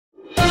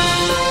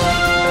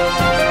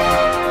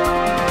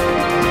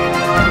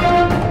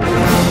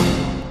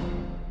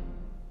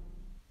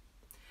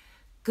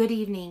Good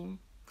evening.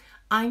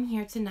 I'm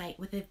here tonight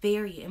with a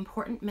very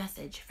important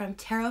message from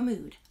Tarot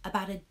Mood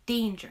about a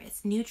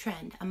dangerous new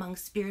trend among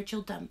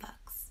spiritual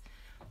dumbfucks.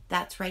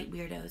 That's right,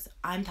 weirdos.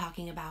 I'm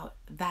talking about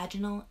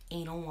vaginal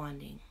anal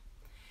wanding.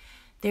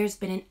 There's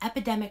been an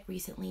epidemic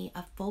recently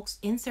of folks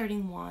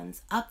inserting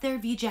wands up their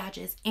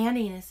vajages and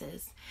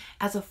anuses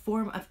as a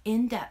form of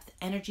in-depth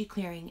energy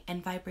clearing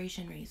and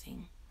vibration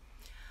raising.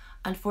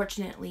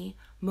 Unfortunately,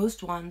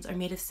 most wands are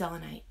made of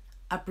selenite,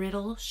 a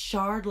brittle,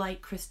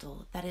 shard-like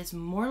crystal that is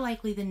more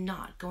likely than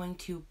not going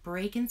to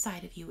break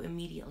inside of you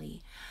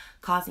immediately,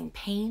 causing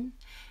pain,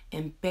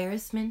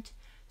 embarrassment,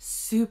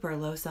 super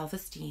low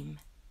self-esteem,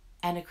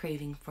 and a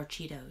craving for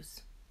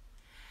Cheetos.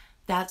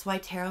 That's why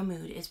Tarot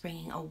Mood is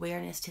bringing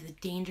awareness to the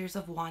dangers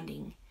of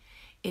wanding.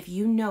 If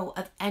you know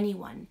of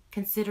anyone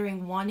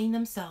considering wanding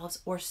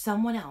themselves or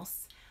someone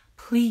else,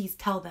 please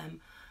tell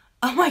them,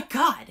 "Oh my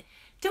God,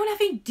 don't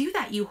effing do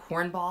that, you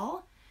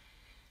hornball."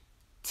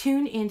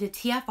 Tune into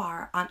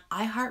TFR on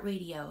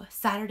iHeartRadio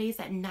Saturdays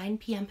at 9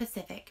 p.m.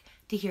 Pacific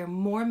to hear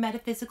more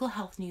metaphysical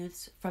health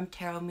news from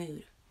Tarot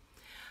Mood.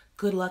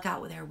 Good luck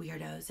out with our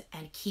weirdos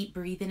and keep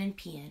breathing and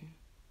peeing.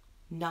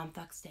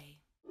 Namfukste.